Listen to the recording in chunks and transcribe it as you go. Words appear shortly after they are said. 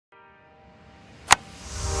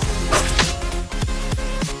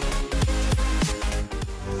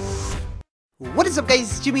What is up guys,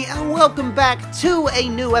 it's Jimmy and welcome back to a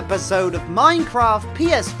new episode of Minecraft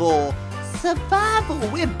PS4 Survival.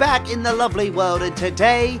 We're back in the lovely world and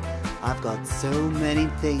today I've got so many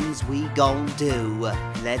things we gon' do.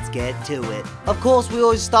 Let's get to it. Of course we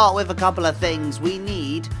always start with a couple of things we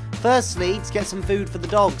need. Firstly, to get some food for the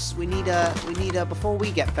dogs. We need before we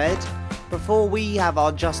get fed, before we have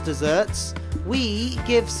our just desserts, we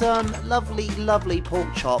give some lovely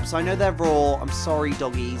pork chops. I know they're raw, I'm sorry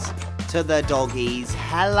doggies. To the doggies.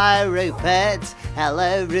 Hello Rupert,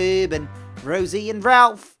 hello Ruben, Rosie and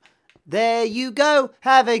Ralph. There you go.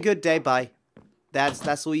 Have a good day. Bye.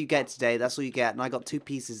 That's all you get today. That's all you get. And I got 2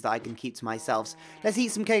 pieces that I can keep to myself. Let's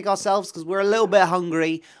eat some cake ourselves because we're a little bit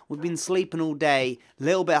hungry. We've been sleeping all day. A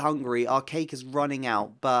little bit hungry. Our cake is running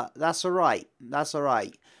out, but that's alright. That's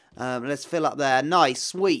alright. Let's fill up there. Nice,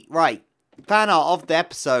 sweet. Right. Fan art of the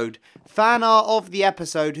episode. Fan art of the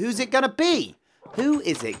episode. Who's it gonna be? Who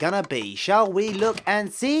is it gonna be? Shall we look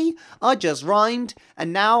and see? I just rhymed,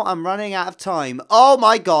 and now I'm running out of time. Oh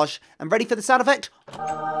my gosh. I'm ready for the sound effect.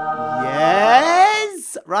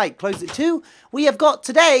 Yes! Right, close it too. We have got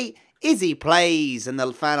today, Izzy Plays, and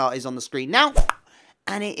the fan art is on the screen now.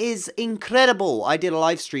 And it is incredible. I did a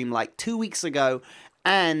live stream like 2 weeks ago,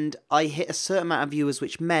 and I hit a certain amount of viewers,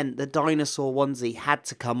 which meant the dinosaur onesie had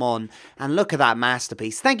to come on. And look at that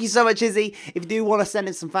masterpiece. Thank you so much, Izzy. If you do want to send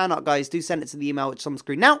in some fan art, guys, do send it to the email which is on the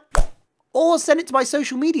screen now. Or send it to my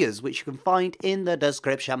social medias, which you can find in the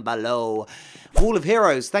description below. Wall of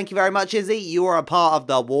Heroes. Thank you very much, Izzy. You are a part of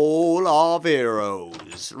the Wall of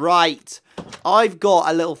Heroes. Right. I've got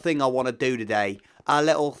a little thing I want to do today. A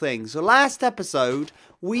little thing. So last episode,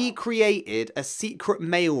 we created a secret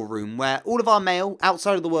mail room where all of our mail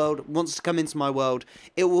outside of the world wants to come into my world.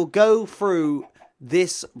 It will go through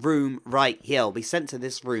this room right here. It'll be sent to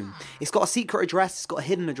this room. It's got a secret address. It's got a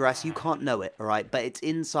hidden address. You can't know it, all right? But it's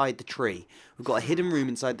inside the tree. We've got a hidden room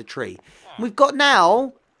inside the tree. And we've got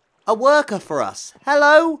now a worker for us.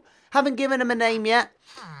 Hello. Haven't given him a name yet.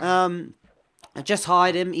 I just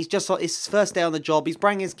hired him. It's his first day on the job. He's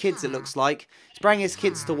bringing his kids, it looks like. He's bringing his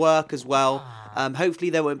kids to work as well. Hopefully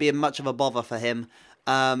there won't be much of a bother for him.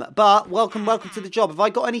 But welcome to the job. Have I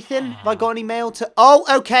got anything? Have I got any mail to... Oh,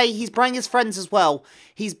 okay. He's bringing his friends as well.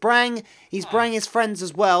 He's bringing his friends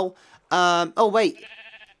as well. Oh, wait.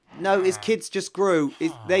 No, his kids just grew.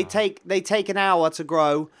 They take an hour to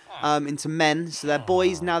grow into men. So they're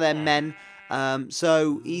boys, now they're men.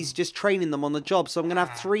 So he's just training them on the job. So I'm going to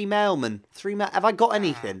have 3 mailmen. Have I got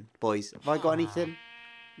anything, boys? Have I got anything?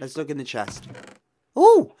 Let's look in the chest.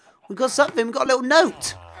 Oh, we've got something. We've got a little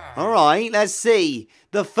note. All right, let's see.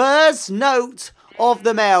 The first note of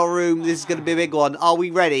the mail room. This is going to be a big one. Are we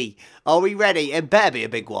ready? Are we ready? It better be a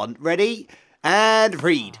big one. Ready? And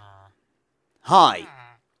read. Hi.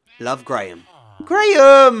 Love, Graham.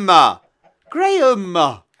 Graham! Graham!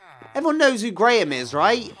 Everyone knows who Graham is,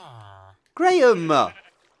 right? Graham!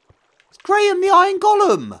 It's Graham the Iron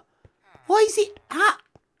Golem! Why is he...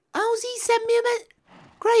 How's he sent me a message?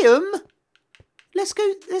 Graham! Let's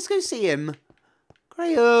go see him.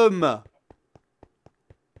 Graham!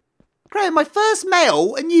 Graham, my first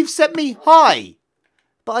mail, and you've sent me hi!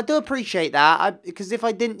 But I do appreciate that, because if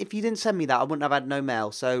you didn't send me that, I wouldn't have had no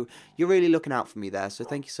mail. So, you're really looking out for me there, so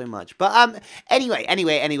thank you so much. But,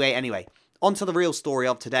 anyway. On to the real story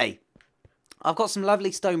of today. I've got some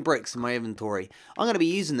lovely stone bricks in my inventory. I'm going to be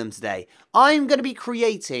using them today. I'm going to be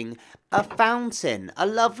creating a fountain. A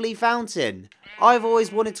lovely fountain. I've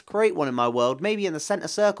always wanted to create one in my world. Maybe in the center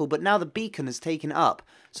circle. But now the beacon has taken it up.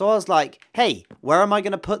 So I was like, hey, where am I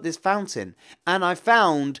going to put this fountain? And I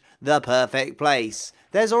found the perfect place.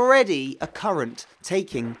 There's already a current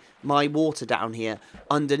taking my water down here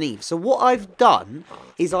underneath. So what I've done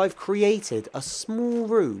is I've created a small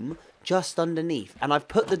room just underneath. And I've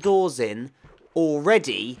put the doors in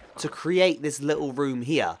already to create this little room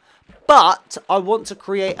here, but I want to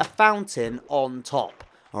create a fountain on top.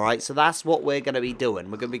 Alright, so that's what we're going to be doing.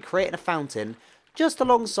 We're going to be creating a fountain just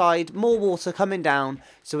alongside more water coming down,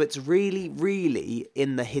 so it's really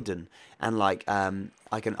in the hidden, and like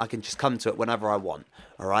I can just come to it whenever I want.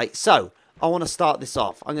 Alright, so I want to start this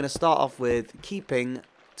off. I'm going to start off with keeping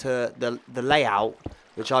to the layout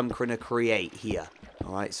which I'm going to create here.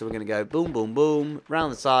 Alright, so we're going to go boom, boom, boom,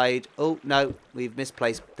 round the side. Oh, no, we've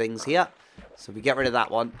misplaced things here. So we get rid of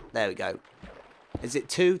that one. There we go. Is it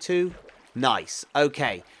 2? Nice.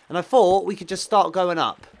 Okay. And I thought we could just start going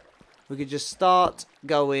up. We could just start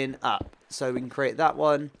going up. So we can create that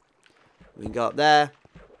one. We can go up there.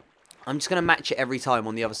 I'm just going to match it every time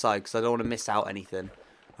on the other side because I don't want to miss out anything.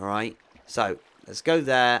 Alright. So, let's go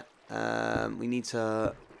there. We need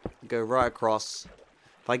to go right across.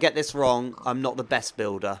 If I get this wrong, I'm not the best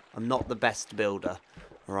builder. I'm not the best builder.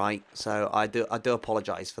 Alright, so I do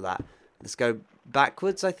apologise for that. Let's go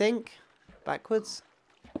backwards, I think. Backwards.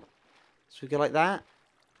 Should we go like that?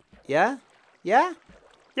 Yeah? Yeah?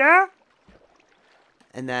 Yeah?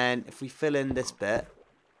 And then if we fill in this bit,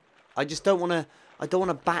 I just don't want to. I don't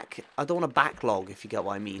want to backlog, if you get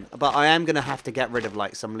what I mean. But I am gonna have to get rid of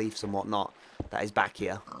like some leaves and whatnot that is back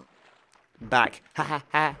here. Back. Ha ha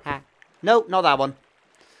ha ha. Nope, not that one.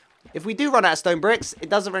 If we do run out of stone bricks, it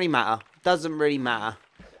doesn't really matter. Doesn't really matter.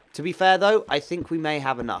 To be fair though, I think we may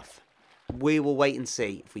have enough. We will wait and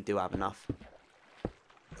see if we do have enough.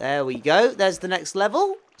 There we go. There's the next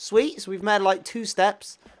level. Sweet. So we've made like 2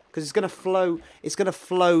 steps. Because it's going to flow. It's going to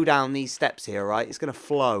flow down these steps here, right? It's going to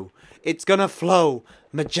flow. It's going to flow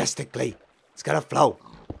majestically. It's going to flow.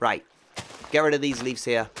 Right. Get rid of these leaves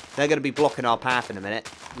here. They're going to be blocking our path in a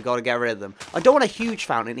minute. We've got to get rid of them. I don't want a huge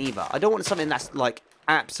fountain either. I don't want something that's like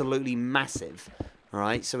absolutely massive.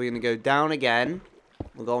 Alright, so we're going to go down again.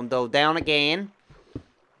 We're going to go down again.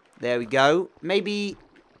 There we go. Maybe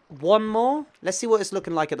one more. Let's see what it's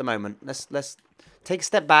looking like at the moment. Let's take a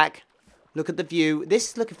step back. Look at the view.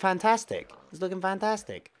 This is looking fantastic. It's looking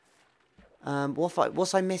fantastic.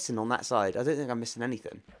 What's I missing on that side? I don't think I'm missing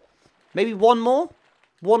anything. Maybe one more?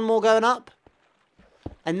 One more going up?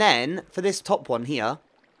 And then, for this top one here,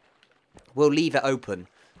 we'll leave it open.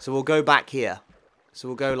 So we'll go back here. So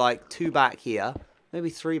we'll go like 2 back here. Maybe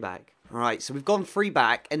 3 back. Alright, so we've gone 3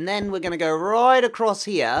 back. And then we're going to go right across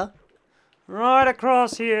here. Right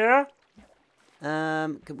across here. We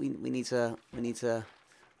need to...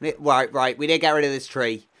 Right, we need to get rid of this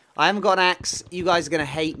tree. I haven't got an axe. You guys are going to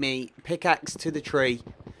hate me. Pickaxe to the tree.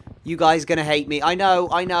 You guys are going to hate me. I know.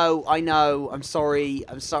 I'm sorry.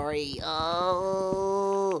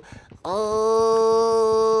 Oh.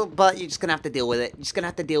 But you're just going to have to deal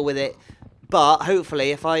with it. But hopefully,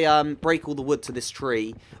 if I break all the wood to this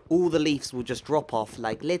tree, all the leaves will just drop off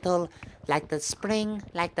like the spring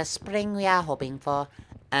we are hoping for.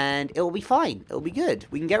 And it'll be fine. It'll be good.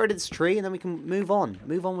 We can get rid of this tree and then we can move on.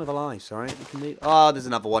 Move on with our lives, alright? We can move. Oh, there's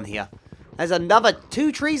another one here. There's another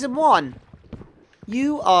 2 trees in one.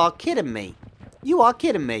 You are kidding me. You are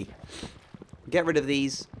kidding me. Get rid of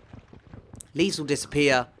these. Leaves will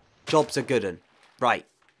disappear. Jobs are good. Right.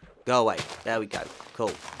 Go away. There we go.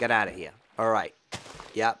 Cool. Get out of here. Alright.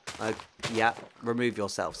 Yep. Yep. Remove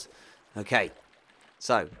yourselves. Okay.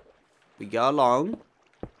 So, we go along.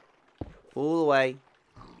 All the way.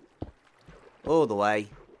 All the way.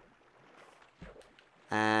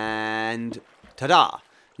 And ta-da! And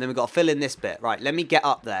then we've got to fill in this bit. Right, let me get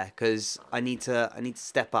up there because I need to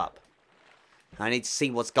step up. I need to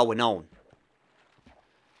see what's going on.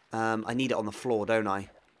 I need it on the floor, don't I?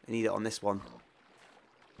 I need it on this one.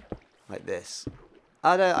 Like this.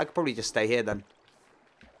 I could probably just stay here then.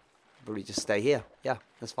 Probably just stay here. Yeah,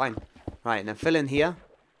 that's fine. Right, and then fill in here.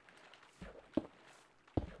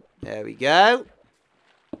 There we go.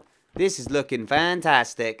 This is looking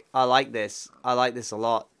fantastic. I like this. I like this a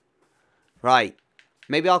lot. Right.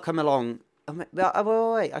 Maybe I'll come along.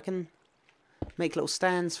 Wait. I can make little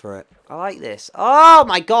stands for it. I like this. Oh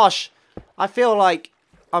my gosh. I feel like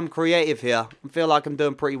I'm creative here. I feel like I'm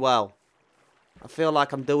doing pretty well.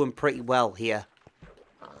 Here.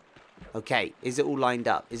 Okay. Is it all lined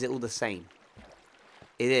up? Is it all the same?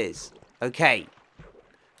 It is. Okay.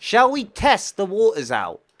 Shall we test the waters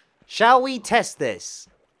out? Shall we test this?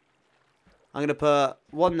 I'm going to put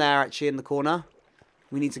one there, actually, in the corner.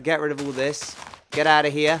 We need to get rid of all this. Get out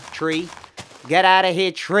of here, tree. Get out of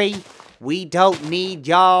here, tree. We don't need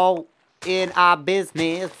y'all in our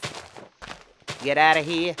business. Get out of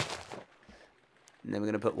here. And then we're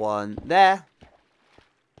going to put one there.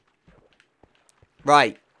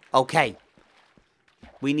 Right. Okay.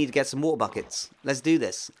 We need to get some water buckets. Let's do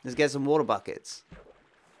this. Let's get some water buckets.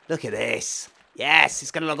 Look at this. Yes,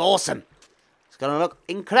 it's going to look awesome. It's going to look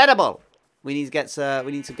incredible. We need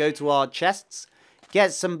to go to our chests,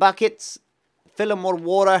 get some buckets, fill them with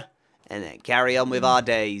water, and then carry on with our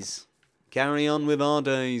days. Carry on with our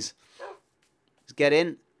days. Let's get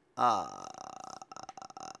in.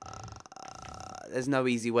 There's no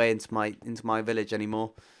easy way into my village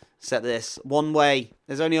anymore. Except this. One way.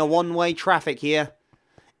 There's only a one-way traffic here.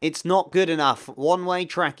 It's not good enough. One-way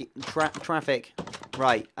traffic.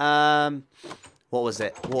 Right. What was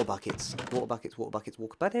it? Water buckets. Water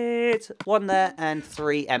buckets. One there and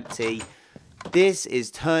 3 empty. This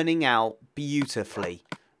is turning out beautifully.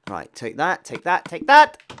 Right, take that.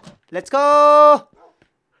 Let's go!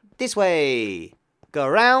 This way. Go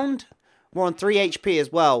around. We're on 3 HP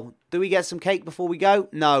as well. Do we get some cake before we go?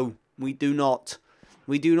 No, we do not.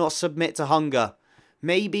 We do not submit to hunger.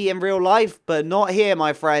 Maybe in real life, but not here,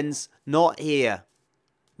 my friends. Not here.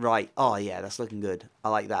 Right. Oh, yeah, that's looking good. I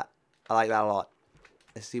like that. I like that a lot.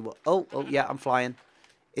 Let's see what... Oh, yeah, I'm flying.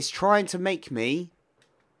 It's trying to make me...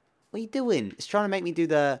 What are you doing? It's trying to make me do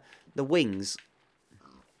the wings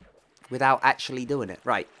without actually doing it.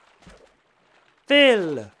 Right.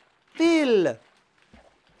 Fill! Fill!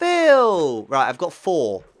 Fill! Right, I've got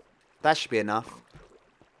 4. That should be enough.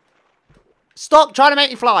 Stop trying to make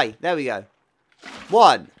me fly. There we go.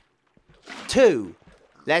 1, 2.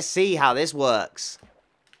 Let's see how this works.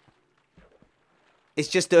 It's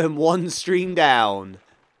just doing 1 stream down.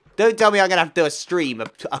 Don't tell me I'm going to have to do a stream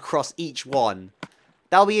across each one.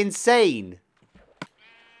 That'll be insane.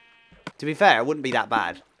 To be fair, it wouldn't be that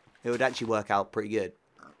bad. It would actually work out pretty good.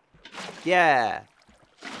 Yeah.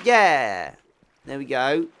 Yeah. There we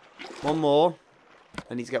go. 1 more.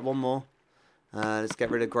 I need to get 1 more. Let's get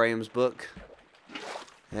rid of Graham's book.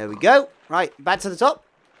 There we go. Right, back to the top.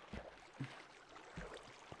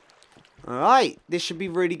 Alright, this should be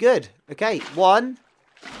really good. Okay, 1,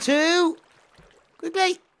 2.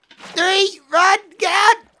 Quickly. 3, run, get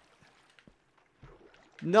out.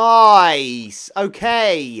 Nice.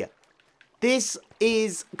 Okay. This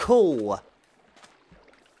is cool.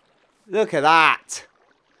 Look at that.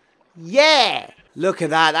 Yeah. Look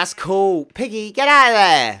at that. That's cool. Piggy, get out of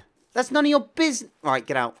there. That's none of your business. Right,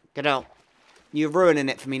 get out. Get out. You're ruining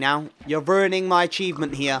it for me now. You're ruining my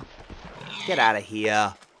achievement here. Get out of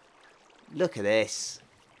here. Look at this.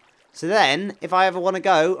 So then, if I ever want to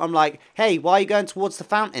go, I'm like, hey, why are you going towards the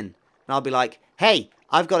fountain? And I'll be like, hey,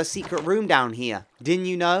 I've got a secret room down here. Didn't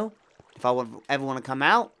you know? If I ever want to come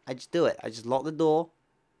out, I just do it. I just lock the door.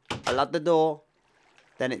 I lock the door.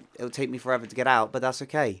 Then it'll take me forever to get out, but that's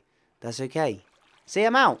okay. That's okay. See,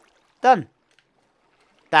 I'm out. Done.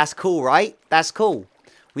 That's cool, right? That's cool.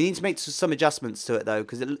 We need to make some adjustments to it, though,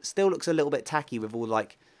 because it still looks a little bit tacky with all,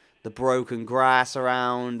 like, the broken grass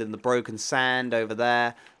around and the broken sand over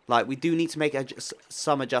there. Like, we do need to make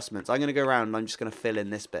some adjustments. I'm going to go around and I'm just going to fill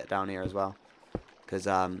in this bit down here as well. Because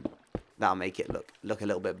that'll make it look a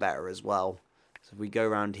little bit better as well. So if we go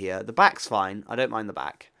around here. The back's fine. I don't mind the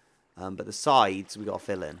back. But the sides, we got to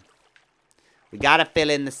fill in. We got to fill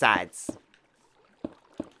in the sides.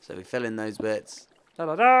 So we fill in those bits.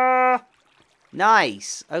 Da-da-da!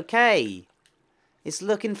 Nice. Okay. It's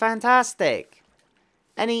looking fantastic.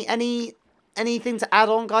 Anything to add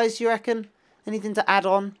on, guys, you reckon? Anything to add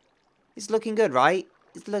on? It's looking good, right?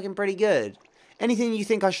 It's looking pretty good. Anything you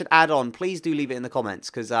think I should add on, please do leave it in the comments,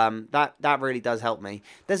 because that really does help me.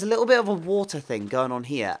 There's a little bit of a water thing going on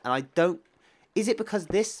here, and I don't... Is it because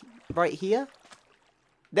this right here?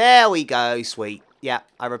 There we go. Sweet. Yeah,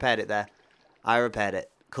 I repaired it there. I repaired it.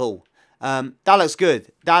 Cool. That looks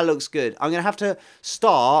good. That looks good. I'm gonna have to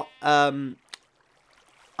start. I'm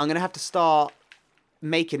gonna have to start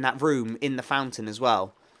making that room in the fountain as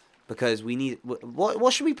well, because we need.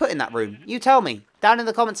 What should we put in that room? You tell me down in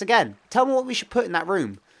the comments again. Tell me what we should put in that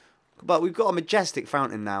room. But we've got a majestic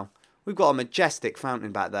fountain now. We've got a majestic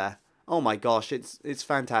fountain back there. Oh my gosh, it's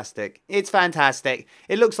fantastic. It's fantastic.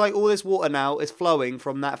 It looks like all this water now is flowing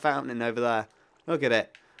from that fountain over there. Look at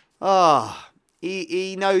it. Oh.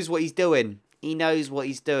 He knows what he's doing. He knows what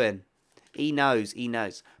he's doing. He knows. He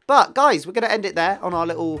knows. But guys, we're gonna end it there on our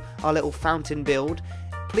little fountain build.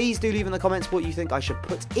 Please do leave in the comments what you think I should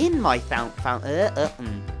put in my fountain.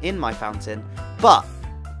 But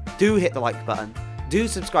do hit the like button. Do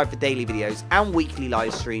subscribe for daily videos and weekly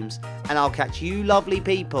live streams. And I'll catch you lovely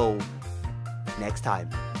people next time.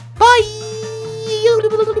 Bye.